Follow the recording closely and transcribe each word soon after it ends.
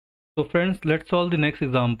So friends, let's solve the next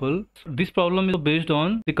example. This problem is based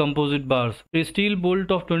on the composite bars. A steel bolt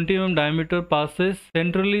of 20 mm diameter passes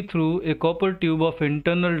centrally through a copper tube of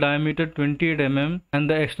internal diameter 28 mm and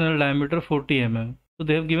the external diameter 40 mm. So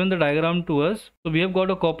they have given the diagram to us. So we have got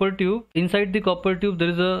a copper tube. Inside the copper tube there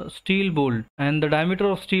is a steel bolt, and the diameter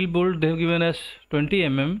of steel bolt they have given as 20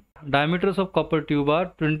 mm. Diameters of copper tube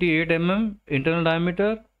are 28 mm internal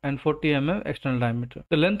diameter and 40 mm external diameter.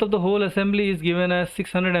 The length of the whole assembly is given as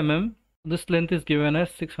 600 mm. This length is given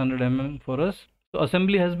as 600 mm for us. So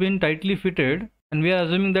assembly has been tightly fitted, and we are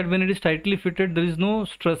assuming that when it is tightly fitted there is no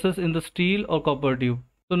stresses in the steel or copper tube.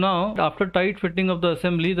 So now after tight fitting of the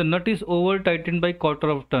assembly, the nut is over tightened by quarter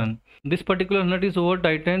of turn. This particular nut is over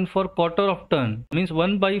tightened for quarter of turn, means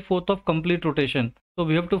 1/4 of complete rotation. So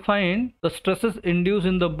we have to find the stresses induced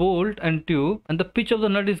in the bolt and tube, and the pitch of the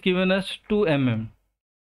nut is given as 2 mm.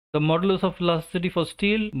 The modulus of elasticity for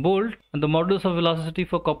steel bolt and the modulus of elasticity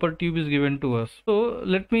for copper tube is given to us. So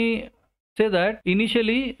let me say that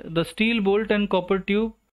initially the steel bolt and copper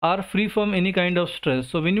tube are free from any kind of stress.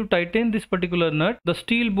 So when you tighten this particular nut, the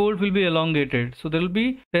steel bolt will be elongated. So there will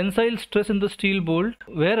be tensile stress in the steel bolt,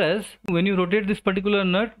 whereas when you rotate this particular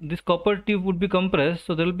nut, this copper tube would be compressed.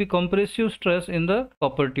 So there will be compressive stress in the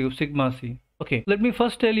copper tube, sigma c. Okay, let me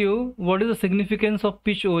first tell you what is the significance of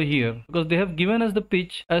pitch over here, because they have given us the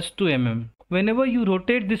pitch as 2 mm. Whenever you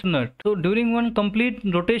rotate this nut, so during one complete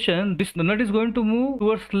rotation, the nut is going to move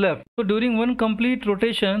towards left. So during one complete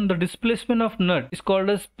rotation, the displacement of nut is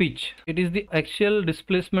called as pitch. It is the actual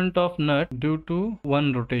displacement of nut due to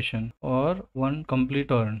one rotation or one complete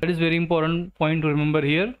turn. That is very important point to remember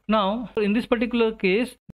here. Now, in this particular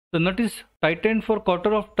case, the nut is tightened for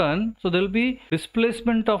quarter of turn, so there will be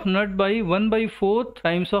displacement of nut by 1/4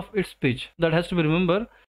 times of its pitch. That has to be remembered.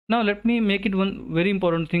 Now let me make it one very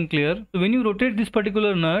important thing clear. So when you rotate this particular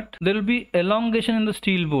nut, there will be elongation in the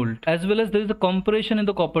steel bolt, as well as there is a compression in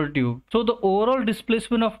the copper tube. So the overall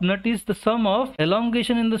displacement of nut is the sum of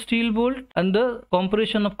elongation in the steel bolt and the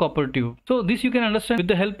compression of copper tube. So this you can understand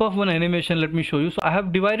with the help of one animation. Let me show you. So I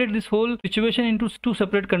have divided this whole situation into two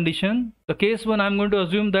separate conditions. The case one, I am going to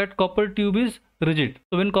assume that copper tube is rigid.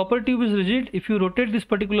 So when copper tube is rigid, if you rotate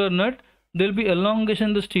this particular nut, there will be elongation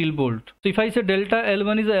in the steel bolt. So if I say delta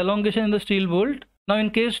L1 is the elongation in the steel bolt. Now in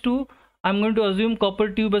case 2, I'm going to assume copper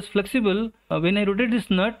tube as flexible. When I rotate this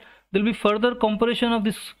nut, there will be further compression of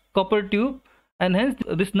this copper tube, and hence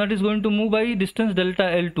this nut is going to move by distance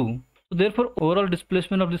delta L2. So therefore overall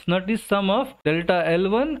displacement of this nut is sum of delta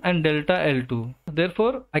L1 and delta L2.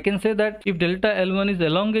 Therefore I can say that if delta L1 is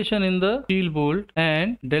elongation in the steel bolt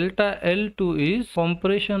and delta L2 is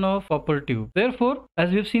compression of copper tube. Therefore, as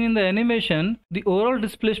we have seen in the animation, the overall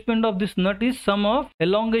displacement of this nut is sum of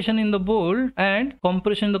elongation in the bolt and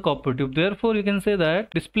compression in the copper tube. Therefore you can say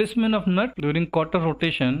that displacement of nut during quarter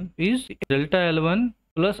rotation is delta L1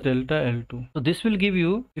 plus delta L2. So this will give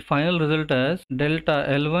you the final result as delta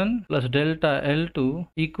L1 plus delta L2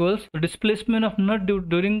 equals the displacement of nut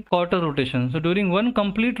during quarter rotation. So during one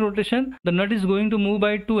complete rotation, the nut is going to move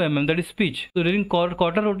by 2 mm, that is pitch. So during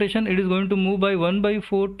quarter rotation, it is going to move by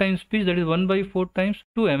 1/4 times pitch, that is 1/4 times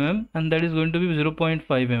 2 mm, and that is going to be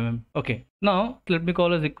 0.5 mm. Okay, now let me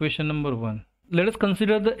call as equation number 1. Let us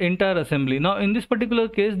consider the entire assembly. Now in this particular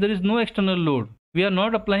case, there is no external load. We are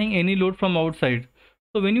not applying any load from outside.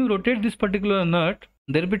 So when you rotate this particular nut,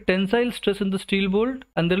 there will be tensile stress in the steel bolt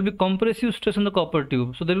and there will be compressive stress in the copper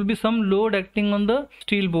tube. So there will be some load acting on the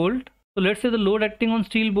steel bolt. So let's say the load acting on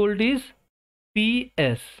steel bolt is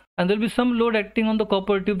PS, and there will be some load acting on the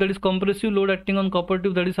copper tube, that is compressive load acting on copper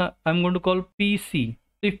tube, that is I'm going to call PC.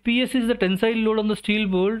 If PS is the tensile load on the steel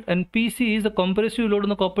bolt and PC is the compressive load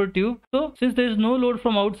on the copper tube, so since there is no load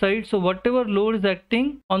from outside, so whatever load is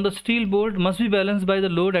acting on the steel bolt must be balanced by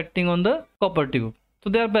the load acting on the copper tube. So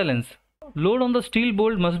they are balanced. Load on the steel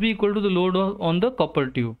bolt must be equal to the load on the copper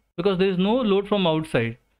tube, because there is no load from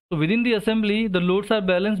outside. So within the assembly, the loads are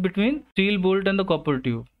balanced between steel bolt and the copper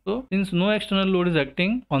tube. So since no external load is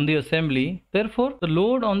acting on the assembly, therefore the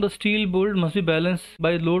load on the steel bolt must be balanced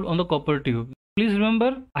by load on the copper tube. Please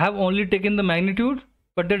remember, I have only taken the magnitude,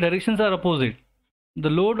 but the directions are opposite. The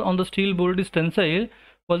load on the steel bolt is tensile,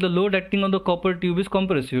 while the load acting on the copper tube is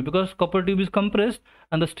compressive, because copper tube is compressed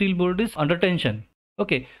and the steel bolt is under tension.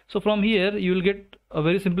 Okay, so from here you will get a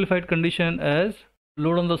very simplified condition as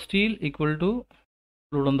load on the steel equal to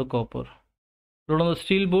load on the copper. Load on the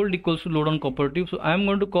steel bolt equals to load on copper tube. So I am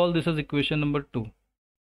going to call this as equation number 2.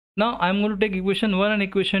 Now I am going to take equation 1 and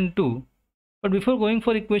equation 2. But before going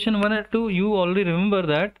for equation 1 and 2, you already remember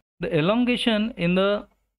that the elongation in the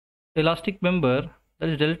elastic member, that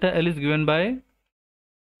is delta L, is given by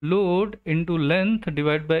load into length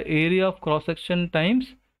divided by area of cross section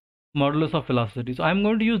times modulus of velocity. So I'm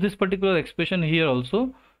going to use this particular expression here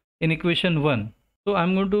also in equation 1. So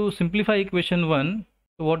I'm going to simplify equation 1.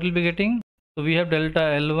 So what will be getting? So we have delta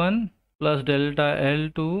L1 plus delta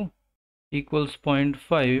L2 equals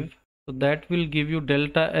 0.5. So that will give you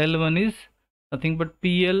delta L1 is nothing but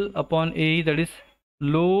PL upon AE, that is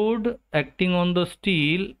load acting on the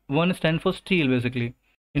steel. 1 stands for steel basically,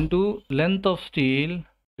 into length of steel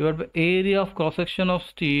divided by area of cross section of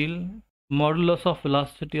steel modulus of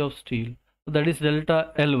velocity of steel. So that is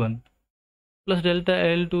delta L1 plus delta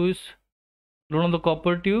L2 is load on the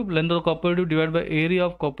copper tube, length of the copper tube divided by area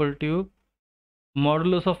of copper tube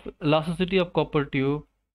modulus of elasticity of copper tube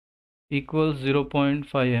equals 0.5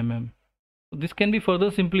 mm. So this can be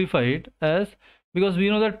further simplified as, because we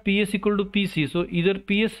know that PS equal to PC, so either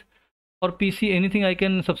PS or PC, anything I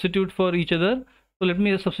can substitute for each other. So let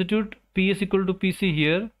me substitute PS equal to PC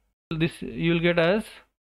here. This you will get as,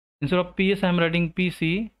 instead of PS I am writing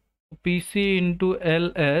PC into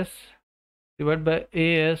LS divided by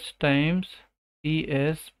AS times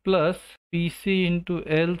ES plus PC into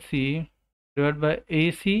LC divided by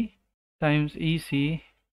AC times EC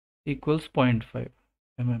equals 0.5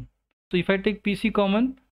 mm. So if I take PC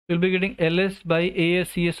common, we'll be getting LS by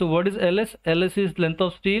ASCS. So what is LS? LS is length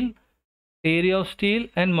of steel, area of steel,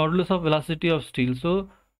 and modulus of velocity of steel. So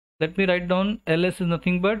let me write down LS is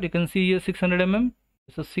nothing but, you can see here 600 mm.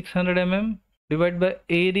 So 600 mm divided by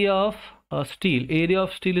area of steel. Area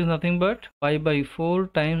of steel is nothing but pi by 4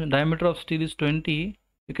 times diameter of steel is 20.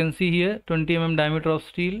 You can see here 20 mm diameter of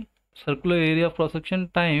steel, circular area of cross section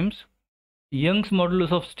times Young's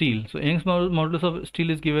modulus of steel. So Young's modulus of steel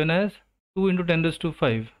is given as 2 into 10 raised to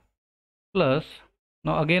 5 plus,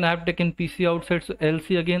 now again I have taken PC outside, so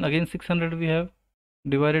LC again 600 we have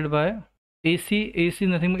divided by AC. AC is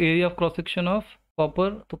nothing but area of cross section of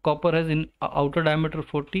copper. So copper has in outer diameter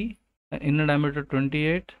 40 and inner diameter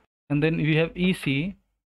 28, and then we have EC.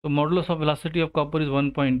 So modulus of velocity of copper is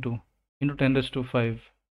 1.2 into 10 raised to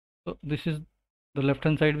 5. So this is the left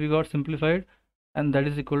hand side we got simplified, and that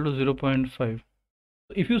is equal to 0.5. So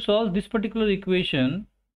if you solve this particular equation,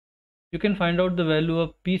 you can find out the value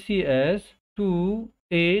of PC as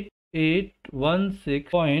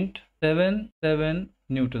 28816.77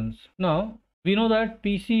 newtons. Now we know that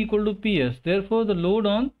PC equal to PS, therefore the load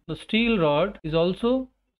on the steel rod is also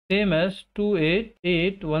same as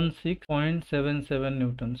 28816.77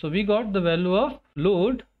 newtons. So we got the value of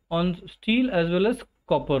load on steel as well as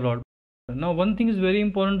copper rod. Now one thing is very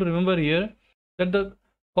important to remember here, that the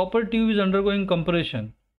copper tube is undergoing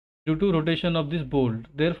compression due to rotation of this bolt.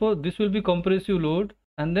 Therefore this will be compressive load,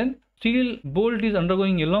 and then steel bolt is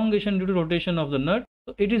undergoing elongation due to rotation of the nut.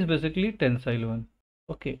 So it is basically tensile one.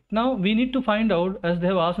 Okay, now we need to find out, as they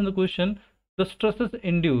have asked in the question, the stresses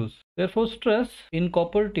induced. Therefore stress in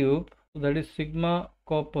copper tube, so that is sigma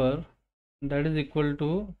copper, that is equal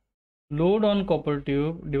to load on copper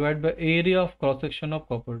tube divided by area of cross section of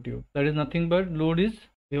copper tube. That is nothing but load is,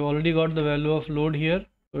 we have already got the value of load here,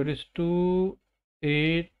 so it is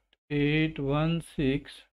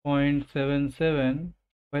 28816.77,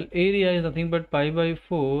 while area is nothing but pi by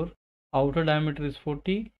 4, outer diameter is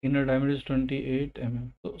 40, inner diameter is 28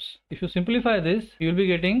 mm. So if you simplify this, you will be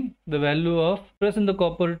getting the value of stress in the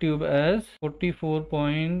copper tube as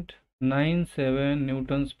 44.97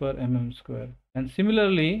 newtons per mm square. And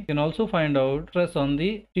similarly, you can also find out stress on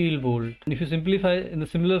the steel bolt. And if you simplify in the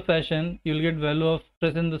similar fashion, you will get value of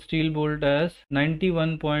stress in the steel bolt as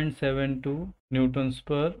 91.72 newtons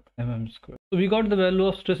per mm square. So we got the value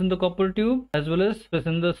of stress in the copper tube as well as stress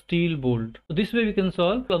in the steel bolt. So this way we can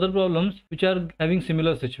solve other problems which are having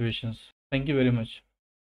similar situations. Thank you very much.